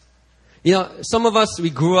presence. Some of us, we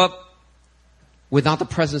grew up without the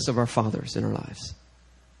presence of our fathers in our lives.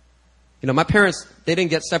 My parents, they didn't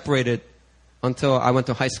get separated until I went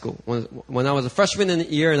to high school. When I was a freshman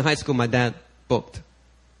year in high school, my dad booked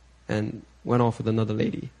and went off with another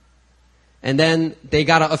lady. And then they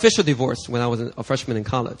got an official divorce when I was a freshman in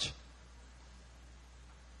college.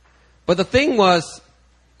 But the thing was,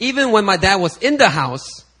 even when my dad was in the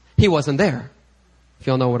house, he wasn't there. If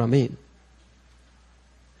y'all know what I mean.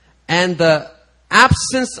 And the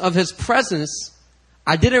absence of His presence,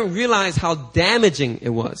 I didn't realize how damaging it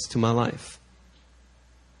was to my life.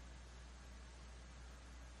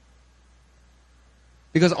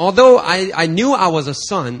 Because although I knew I was a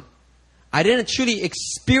son, I didn't truly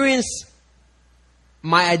experience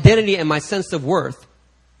my identity and my sense of worth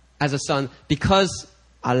as a son because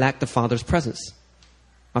I lacked the Father's presence.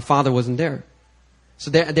 My father wasn't there.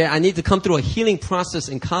 So I need to come through a healing process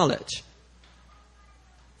in college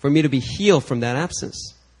for me to be healed from that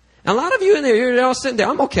absence. And a lot of you in there, you're all sitting there,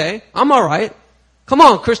 I'm okay. I'm all right. Come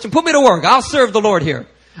on, Christian, put me to work. I'll serve the Lord here.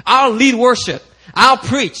 I'll lead worship. I'll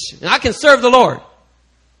preach. And I can serve the Lord.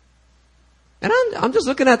 And I'm just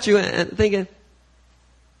looking at you and thinking,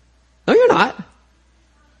 no, you're not.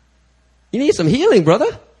 You need some healing,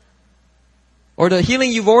 brother. Or the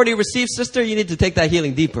healing you've already received, sister, you need to take that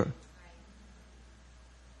healing deeper.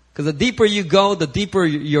 Because the deeper you go, the deeper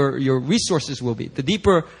your resources will be. The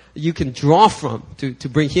deeper you can draw from to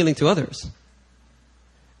bring healing to others.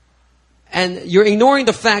 And you're ignoring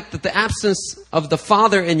the fact that the absence of the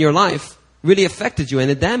Father in your life really affected you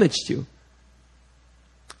and it damaged you.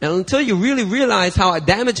 And until you really realize how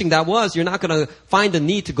damaging that was, you're not going to find the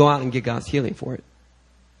need to go out and get God's healing for it.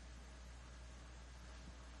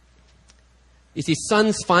 You see,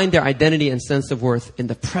 sons find their identity and sense of worth in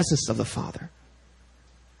the presence of the Father.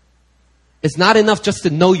 It's not enough just to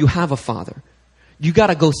know you have a Father. You got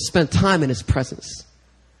to go spend time in His presence.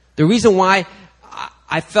 The reason why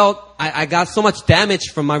I felt I got so much damage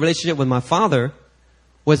from my relationship with my father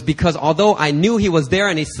was because although I knew He was there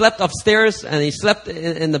and He slept upstairs and He slept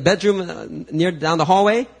in the bedroom near down the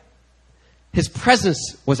hallway, His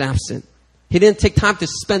presence was absent. He didn't take time to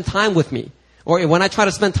spend time with me. Or when I try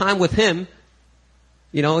to spend time with Him,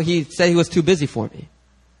 He said He was too busy for me.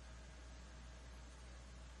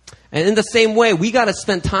 And in the same way, we got to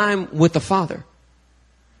spend time with the Father.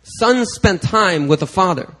 Sons spend time with the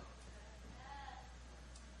Father.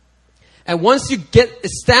 And once you get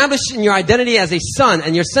established in your identity as a son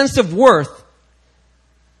and your sense of worth,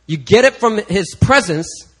 you get it from His presence.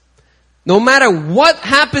 No matter what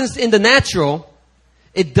happens in the natural,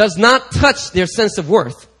 it does not touch their sense of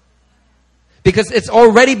worth. Because it's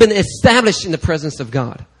already been established in the presence of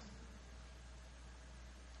God.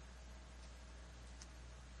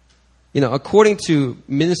 According to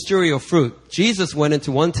ministerial fruit, Jesus went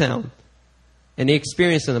into one town and He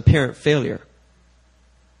experienced an apparent failure.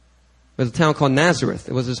 It was a town called Nazareth.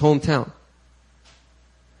 It was His hometown.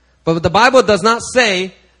 But the Bible does not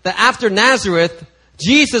say that after Nazareth,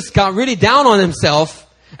 Jesus got really down on Himself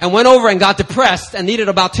and went over and got depressed and needed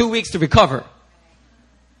about 2 weeks to recover.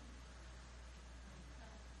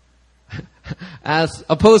 As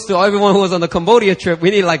opposed to everyone who was on the Cambodia trip,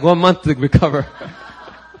 we need like 1 month to recover.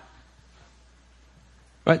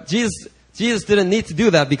 Right? Jesus didn't need to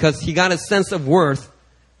do that because He got a sense of worth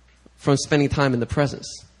from spending time in the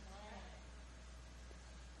presence.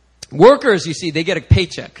 Workers, you see, they get a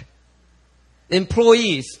paycheck.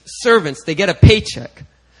 Employees, servants, they get a paycheck.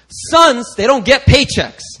 Sons, they don't get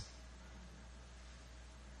paychecks.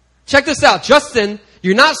 Check this out. Justin,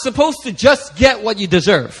 you're not supposed to just get what you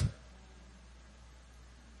deserve.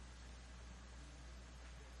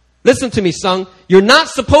 Listen to me, son. You're not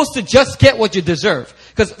supposed to just get what you deserve.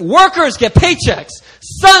 Because workers get paychecks.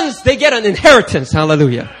 Sons, they get an inheritance.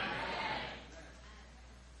 Hallelujah.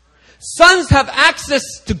 Sons have access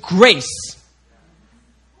to grace,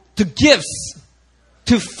 to gifts,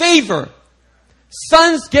 to favor.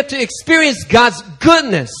 Sons get to experience God's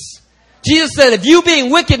goodness. Jesus said, if you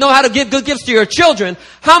being wicked know how to give good gifts to your children,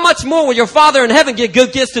 how much more will your Father in heaven give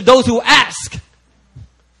good gifts to those who ask?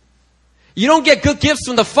 You don't get good gifts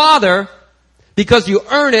from the Father because you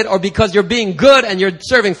earn it or because you're being good and you're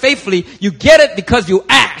serving faithfully. You get it because you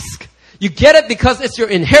ask. You get it because it's your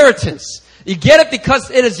inheritance. You get it because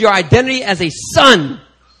it is your identity as a son.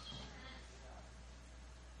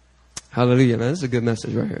 Hallelujah, man. This is a good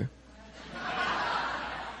message right here.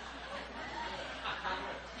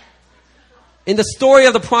 In the story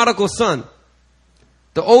of the prodigal son,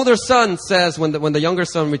 the older son says, when the younger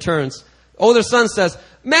son returns, older son says,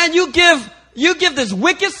 man, you give this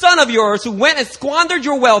wicked son of yours who went and squandered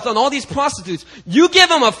your wealth on all these prostitutes. You give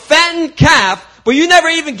him a fattened calf, but you never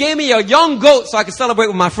even gave me a young goat so I could celebrate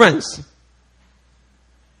with my friends.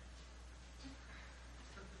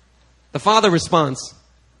 The father responds,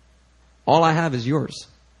 all I have is yours.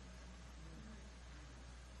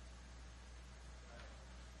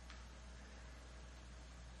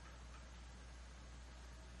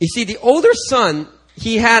 You see, the older son,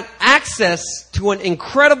 he had access to an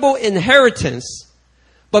incredible inheritance,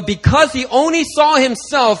 but because he only saw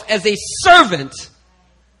himself as a servant,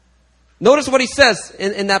 Notice what he says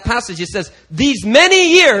in that passage. He says, these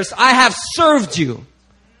many years I have served you.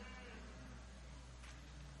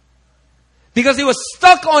 Because he was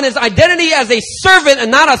stuck on his identity as a servant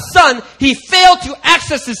and not a son, he failed to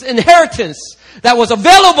access his inheritance that was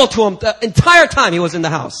available to him the entire time he was in the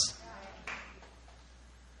house.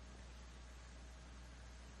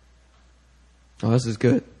 Oh, this is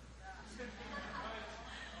good.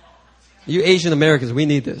 You Asian Americans, we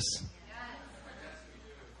need this.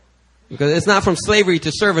 Because it's not from slavery to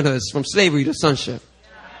servanthood, it's from slavery to sonship.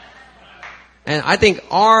 And I think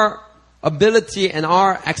our ability and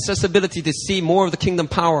our accessibility to see more of the kingdom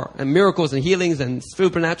power and miracles and healings and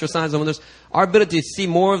supernatural signs and wonders, our ability to see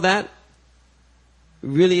more of that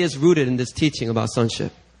really is rooted in this teaching about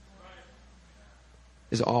sonship.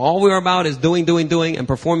 Is all we're about is doing, and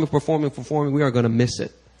performing. We are going to miss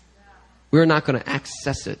it. We're not going to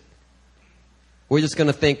access it. We're just going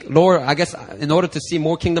to think, Lord, I guess in order to see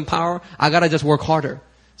more kingdom power, I got to just work harder.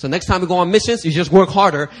 So next time we go on missions, you just work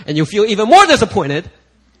harder and you'll feel even more disappointed.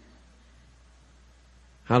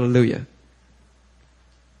 Hallelujah.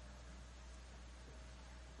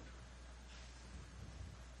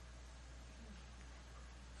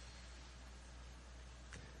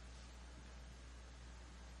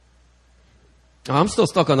 Oh, I'm still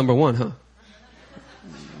stuck on number 1, huh?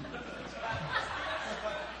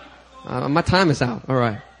 My time is out. All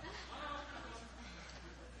right.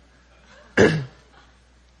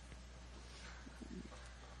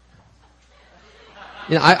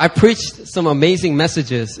 I preached some amazing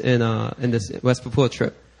messages in this West Papua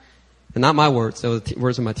trip. And not my words. They were the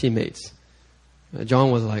words of my teammates.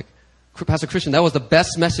 John was like, Pastor Christian, that was the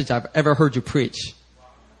best message I've ever heard you preach.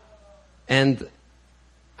 And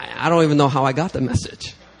I don't even know how I got the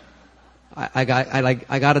message. I got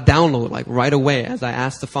a download like right away as I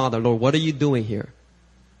asked the Father, Lord, what are you doing here?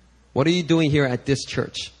 What are you doing here at this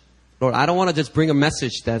church? Lord, I don't want to just bring a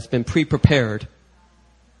message that's been pre-prepared.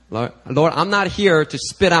 Lord, I'm not here to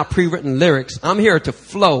spit out pre-written lyrics. I'm here to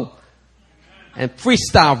flow and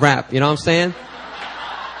freestyle rap. You know what I'm saying?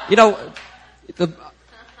 You know, the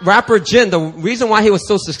rapper Jin, the reason why he was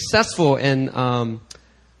so successful in,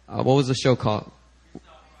 what was the show called?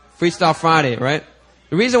 Freestyle Friday, right?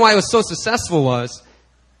 The reason why he was so successful was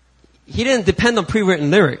he didn't depend on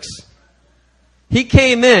pre-written lyrics. He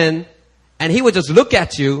came in and he would just look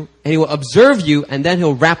at you and he will observe you and then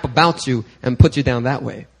he'll rap about you and put you down that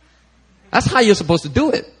way. That's how you're supposed to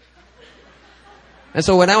do it. And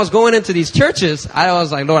so when I was going into these churches, I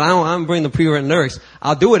was like, Lord, I don't bring the pre-written lyrics.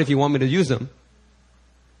 I'll do it if you want me to use them.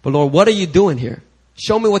 But Lord, what are you doing here?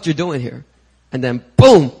 Show me what you're doing here. And then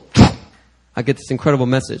boom, I get this incredible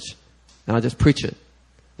message and I just preach it.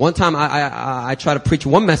 One time I tried to preach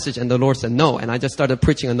one message and the Lord said no. And I just started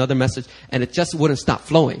preaching another message and it just wouldn't stop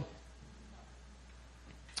flowing.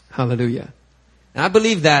 Hallelujah. And I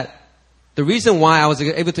believe that the reason why I was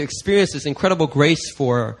able to experience this incredible grace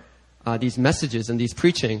for these messages and these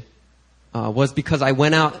preaching was because I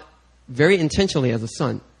went out very intentionally as a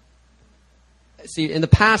son. See, in the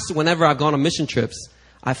past, whenever I've gone on mission trips,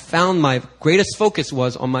 I found my greatest focus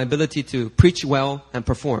was on my ability to preach well and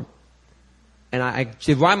perform. And I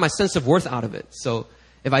derive my sense of worth out of it. So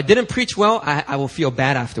if I didn't preach well, I will feel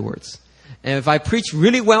bad afterwards. And if I preach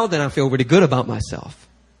really well, then I feel really good about myself.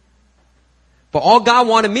 But all God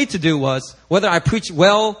wanted me to do was, whether I preach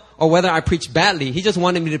well or whether I preach badly, He just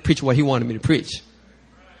wanted me to preach what He wanted me to preach.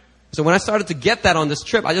 So when I started to get that on this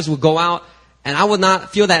trip, I just would go out and I would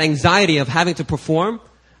not feel that anxiety of having to perform.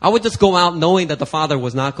 I would just go out knowing that the Father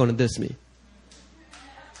was not going to diss me.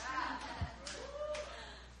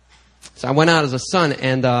 So I went out as a son,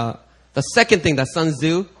 and the second thing that sons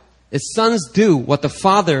do is sons do what the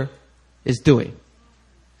Father is doing.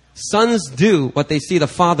 Sons do what they see the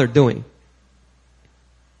Father doing.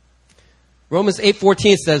 Romans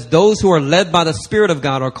 8:14 says, those who are led by the Spirit of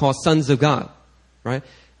God are called sons of God. Right?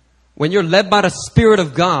 When you're led by the Spirit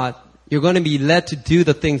of God, you're going to be led to do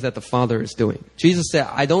the things that the Father is doing. Jesus said,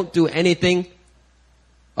 I don't do anything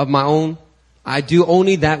of my own. I do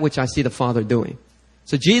only that which I see the Father doing.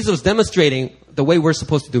 So Jesus was demonstrating the way we're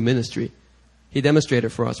supposed to do ministry. He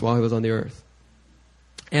demonstrated for us while He was on the earth.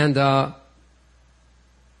 And I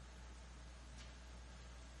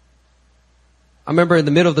remember in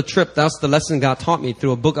the middle of the trip, that's the lesson God taught me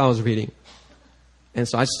through a book I was reading. And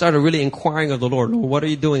so I started really inquiring of the Lord, what are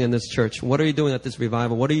you doing in this church? What are you doing at this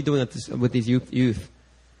revival? What are you doing with these youth?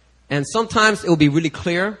 And sometimes it will be really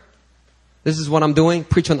clear. This is what I'm doing.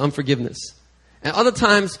 Preach on unforgiveness. And other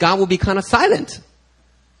times God will be kind of silent.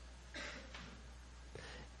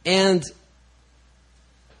 And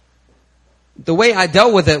the way I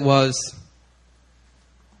dealt with it was,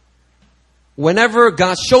 whenever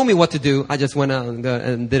God showed me what to do, I just went out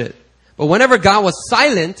and did it. But whenever God was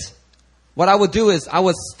silent, what I would do is I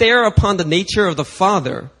would stare upon the nature of the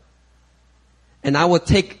Father, and I would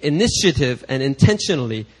take initiative and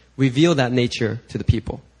intentionally reveal that nature to the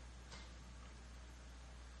people.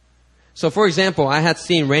 So, for example, I had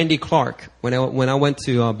seen Randy Clark when I went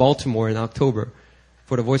to Baltimore in October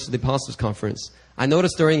for the Voice of the Apostles conference. I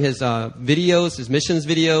noticed during his videos, his missions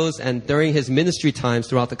videos, and during his ministry times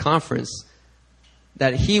throughout the conference,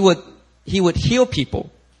 that he would heal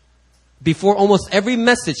people. Before almost every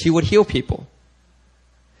message, he would heal people.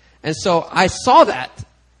 And so I saw that.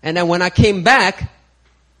 And then when I came back,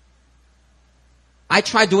 I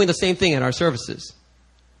tried doing the same thing at our services.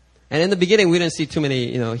 And in the beginning, we didn't see too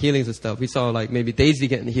many, healings and stuff. We saw like maybe Daisy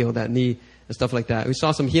getting healed, that knee and stuff like that. We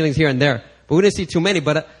saw some healings here and there, but we didn't see too many.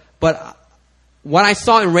 But what I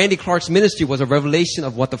saw in Randy Clark's ministry was a revelation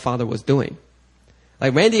of what the Father was doing.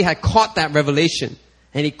 Like Randy had caught that revelation,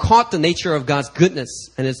 and he caught the nature of God's goodness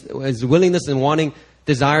and his willingness and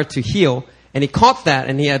desire to heal. And he caught that,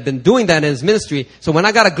 and he had been doing that in his ministry. So when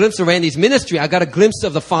I got a glimpse of Randy's ministry, I got a glimpse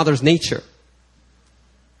of the Father's nature.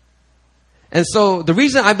 And so the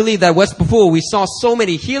reason I believe that West Papua we saw so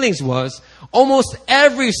many healings was almost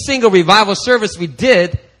every single revival service we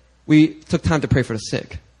did, we took time to pray for the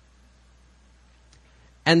sick.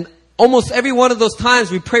 And almost every one of those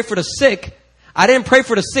times we prayed for the sick, I didn't pray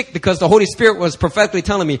for the sick because the Holy Spirit was prophetically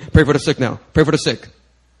telling me, pray for the sick now, pray for the sick.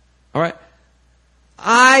 All right?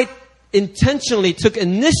 I intentionally took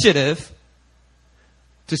initiative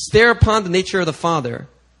to stare upon the nature of the Father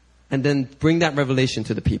and then bring that revelation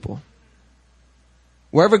to the people.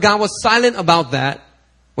 Wherever God was silent about that,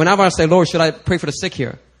 whenever I say, Lord, should I pray for the sick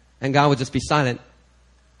here? And God would just be silent.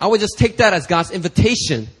 I would just take that as God's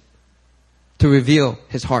invitation to reveal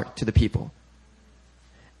his heart to the people.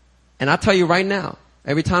 And I'll tell you right now,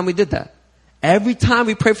 every time we did that, every time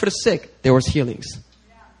we prayed for the sick, there was healings.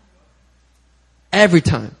 Every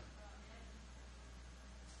time.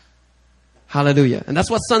 Hallelujah. And that's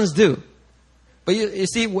what sons do. But you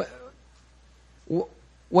see,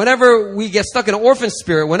 whenever we get stuck in an orphan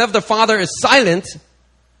spirit, whenever the Father is silent,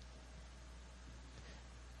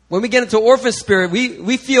 when we get into orphan spirit,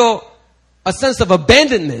 we feel a sense of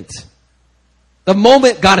abandonment the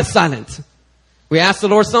moment God is silent. We ask the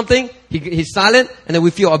Lord something, He's silent, and then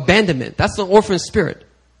we feel abandonment. That's the orphan spirit.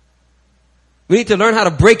 We need to learn how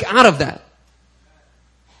to break out of that.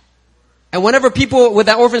 And whenever people with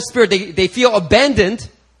that orphan spirit, they feel abandoned,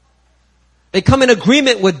 they come in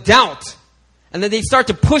agreement with doubt. And then they start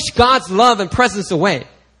to push God's love and presence away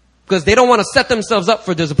because they don't want to set themselves up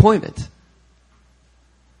for disappointment.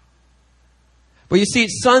 But you see,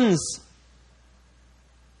 sons,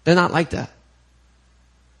 they're not like that.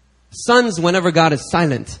 Sons, whenever God is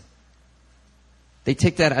silent, they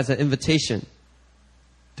take that as an invitation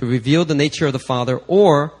to reveal the nature of the Father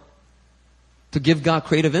or to give God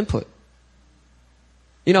creative input.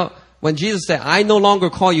 When Jesus said, I no longer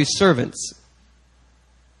call you servants,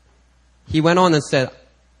 He went on and said,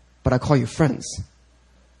 but I call you friends.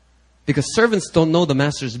 Because servants don't know the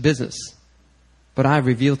master's business, but I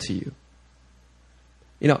reveal to you.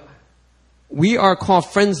 We are called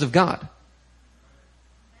friends of God.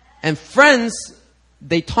 And friends,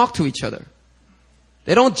 they talk to each other.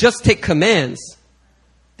 They don't just take commands.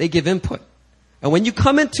 They give input. And when you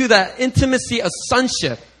come into that intimacy of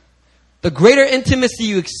sonship, the greater intimacy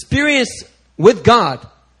you experience with God,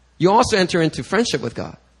 you also enter into friendship with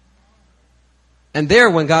God. And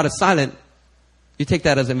there, when God is silent, you take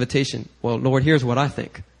that as an invitation. Well, Lord, here's what I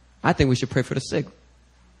think. I think we should pray for the sick.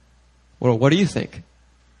 Well, what do you think?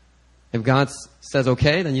 If God says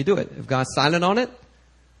okay, then you do it. If God's silent on it,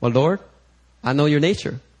 well, Lord, I know your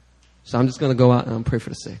nature. So I'm just going to go out and pray for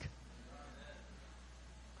the sick.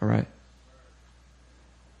 All right.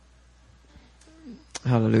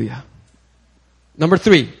 Hallelujah. Number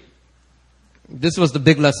 3. This was the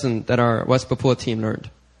big lesson that our West Papua team learned.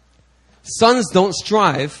 Sons don't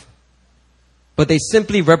strive, but they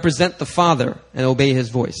simply represent the Father and obey His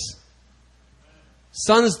voice.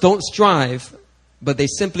 Sons don't strive, but they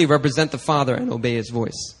simply represent the Father and obey His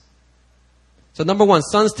voice. So number 1,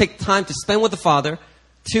 sons take time to spend with the Father.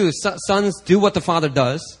 2, sons do what the Father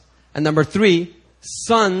does. And number 3,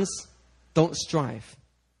 sons don't strive.